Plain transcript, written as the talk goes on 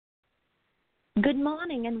Good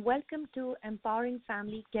morning and welcome to Empowering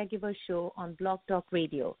Family Caregiver Show on Blog Talk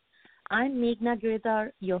Radio. I'm Meghna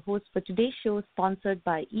Giridhar, your host for today's show, sponsored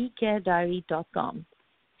by eCareDiary.com.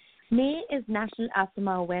 May is National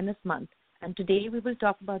Asthma Awareness Month, and today we will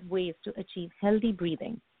talk about ways to achieve healthy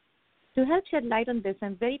breathing. To help shed light on this,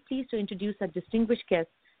 I'm very pleased to introduce our distinguished guest,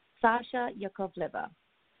 Sasha Yakovleva.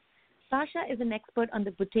 Sasha is an expert on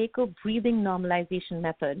the Buteyko breathing normalization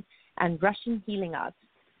method and Russian healing arts,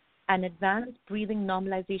 an advanced breathing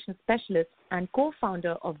normalization specialist and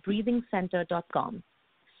co-founder of breathingcenter.com.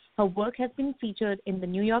 Her work has been featured in the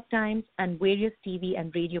New York Times and various TV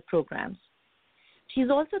and radio programs. She is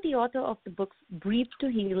also the author of the books Breathe to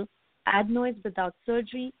Heal, Adenoids Without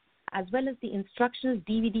Surgery, as well as the instructional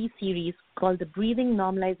DVD series called The Breathing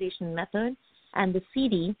Normalization Method and the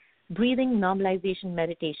CD, Breathing Normalization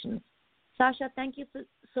Meditations. Sasha, thank you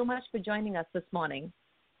so much for joining us this morning.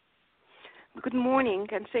 Good morning,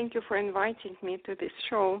 and thank you for inviting me to this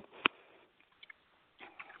show.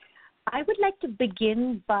 I would like to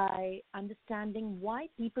begin by understanding why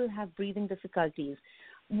people have breathing difficulties.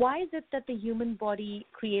 Why is it that the human body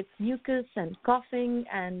creates mucus and coughing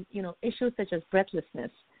and, issues such as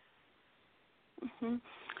breathlessness?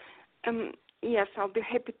 Yes, I'll be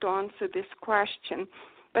happy to answer this question.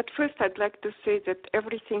 But first, I'd like to say that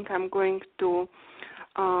everything I'm going to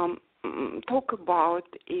talk about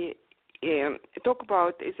is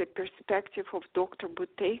a perspective of Dr.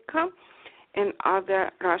 Buteyko and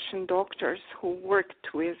other Russian doctors who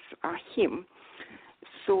worked with him.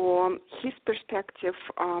 So his perspective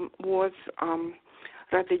was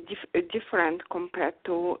rather different compared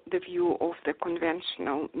to the view of the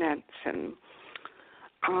conventional medicine.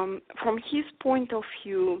 From his point of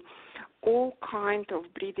view, all kinds of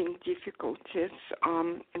breathing difficulties,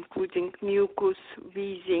 including mucus,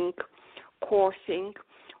 wheezing, coughing,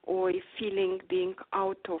 or a feeling being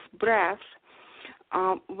out of breath,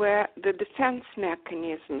 were the defense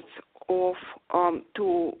mechanisms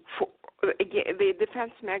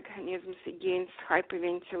against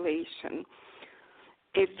hyperventilation,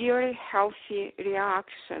 a very healthy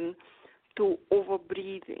reaction to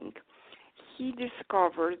overbreathing. He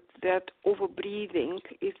discovered that overbreathing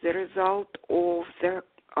is the result of the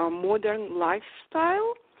modern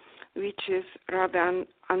lifestyle, which is rather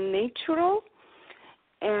unnatural,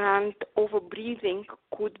 and overbreathing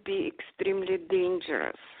could be extremely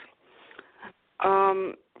dangerous.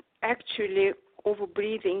 Actually,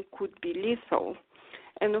 overbreathing could be lethal.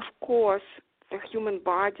 And of course, the human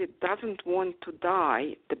body doesn't want to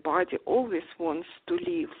die. The body always wants to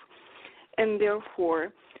live. And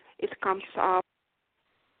therefore, it comes up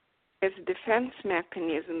as defense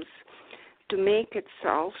mechanisms to make a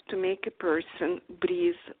person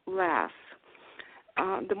breathe less.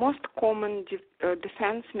 The most common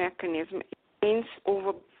defense mechanism against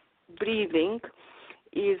overbreathing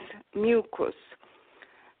is mucus.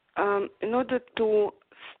 In order to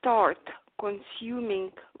start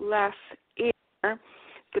consuming less air,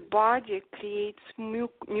 the body creates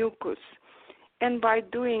mucus. And by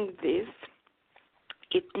doing this,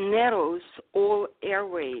 it narrows all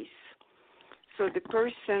airways. So the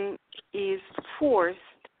person is forced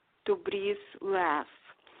to breathe less.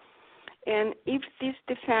 And if this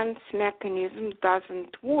defense mechanism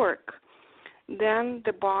doesn't work, then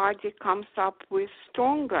the body comes up with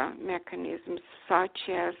stronger mechanisms, such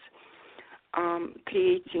as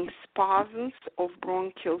creating spasms of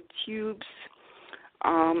bronchial tubes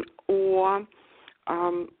or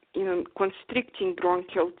constricting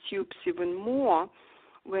bronchial tubes even more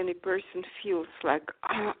when a person feels like,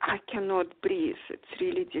 I cannot breathe. It's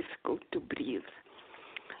really difficult to breathe.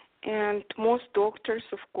 And most doctors,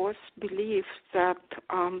 of course, believe that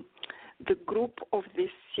the group of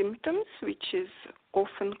these symptoms, which is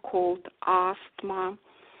often called asthma,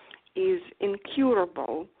 is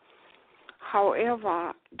incurable.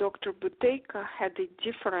 However, Dr. Buteyko had a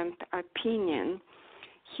different opinion.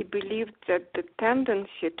 He believed that the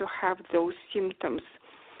tendency to have those symptoms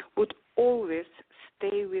would always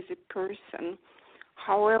stay with a person.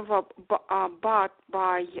 However, but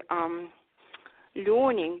by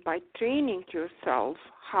learning, by training yourself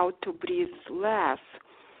how to breathe less,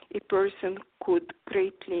 a person could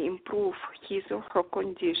greatly improve his or her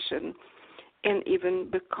condition and even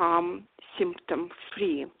become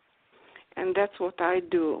symptom-free. And that's what I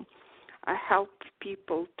do. I help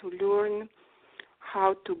people to learn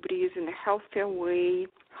how to breathe in a healthier way,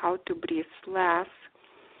 how to breathe less,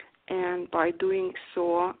 and by doing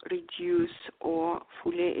so, reduce or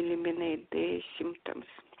fully eliminate the symptoms.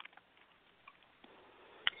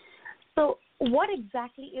 So what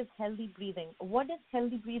exactly is healthy breathing? What does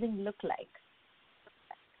healthy breathing look like?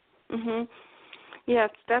 Yes,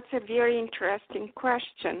 that's a very interesting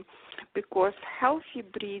question because healthy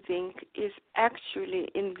breathing is actually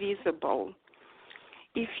invisible.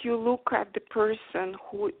 If you look at the person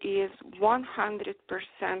who is 100%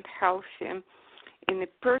 healthy in a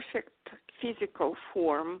perfect physical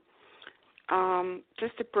form,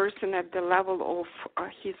 just a person at the level of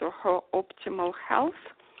his or her optimal health,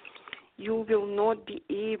 you will not be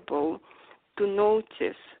able to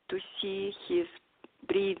notice, to see his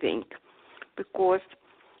breathing, because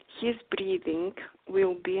his breathing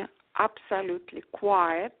will be absolutely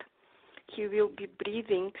quiet. He will be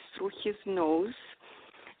breathing through his nose,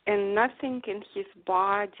 and nothing in his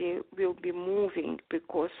body will be moving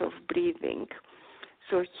because of breathing.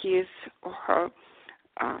 So his or her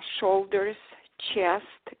shoulders,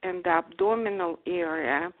 chest, and the abdominal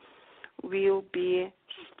area will be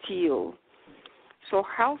still. So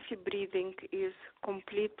healthy breathing is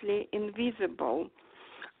completely invisible.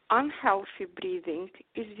 Unhealthy breathing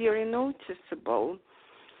is very noticeable.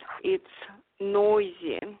 It's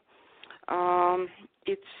noisy.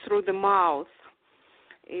 It's through the mouth.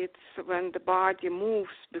 It's when the body moves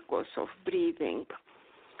because of breathing.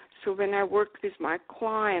 So when I work with my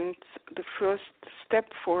clients, the first step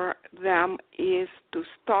for them is to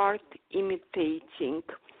start imitating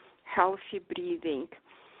healthy breathing.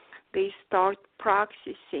 They start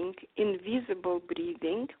practicing invisible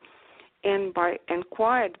breathing and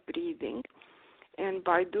quiet breathing, and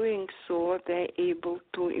by doing so, they're able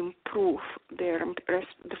to improve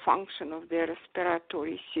the function of their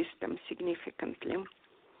respiratory system significantly.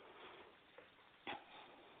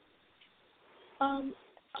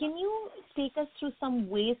 Can you take us through some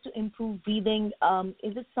ways to improve breathing?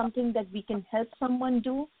 Is it something that we can help someone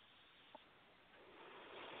do?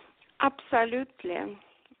 Absolutely.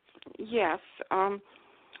 Yes.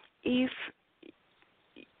 If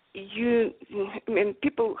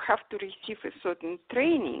people have to receive a certain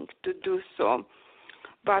training to do so,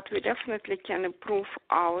 but we definitely can improve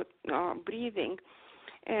our breathing.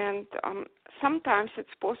 And sometimes it's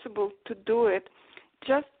possible to do it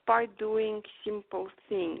just by doing simple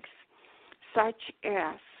things, such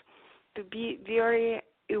as to be very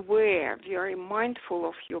aware, very mindful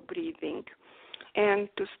of your breathing, and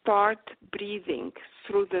to start breathing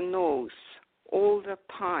through the nose all the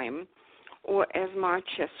time or as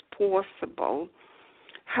much as possible.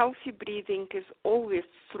 Healthy breathing is always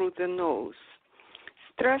through the nose.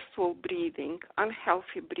 Stressful breathing,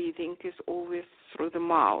 unhealthy breathing is always through the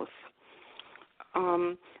mouth.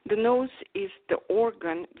 The nose is the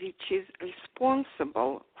organ which is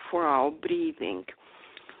responsible for our breathing.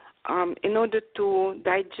 In order to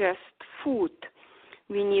digest food,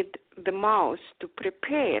 we need the mouth to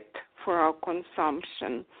prepare it for our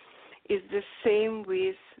consumption. It's the same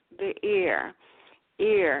with the air.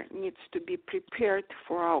 Air needs to be prepared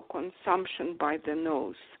for our consumption by the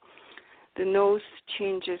nose. The nose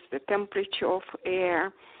changes the temperature of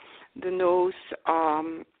air. The nose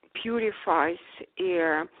purifies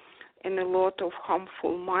air, and a lot of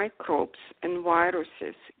harmful microbes and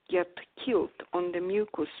viruses get killed on the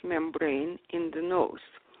mucous membrane in the nose.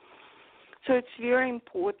 So it's very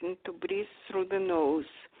important to breathe through the nose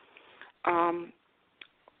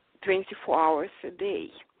 24 hours a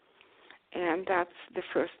day. And that's the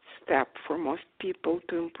first step for most people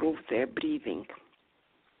to improve their breathing.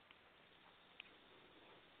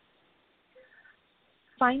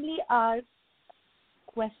 Finally, our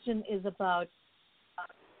question is about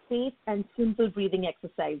safe and simple breathing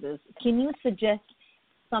exercises. Can you suggest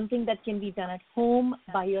something that can be done at home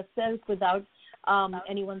by yourself without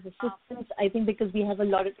anyone's assistance? I think because we have a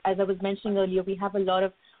lot of, as I was mentioning earlier, we have a lot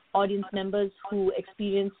of audience members who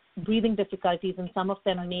experience breathing difficulties, and some of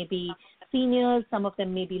them may be seniors, some of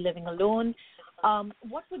them may be living alone.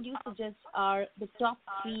 What would you suggest are the top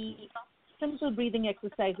 3 simple breathing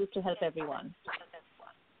exercises to help everyone?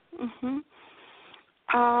 Mm-hmm.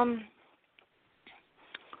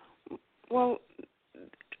 Well,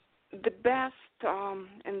 the best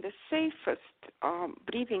and the safest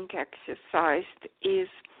breathing exercise is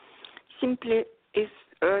simply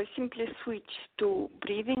switch to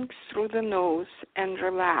breathing through the nose and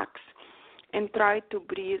relax, and try to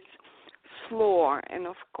breathe slower and,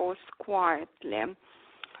 of course, quietly.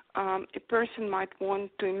 A person might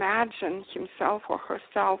want to imagine himself or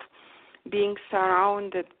herself being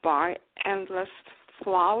surrounded by endless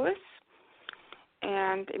flowers,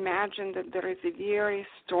 and imagine that there is a very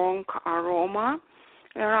strong aroma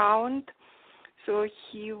around. So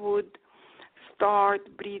he would start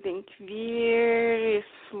breathing very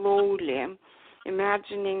slowly,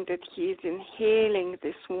 imagining that he is inhaling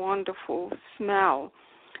this wonderful smell,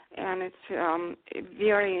 and it's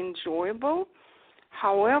very enjoyable.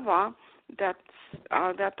 However, that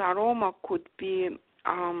that aroma could be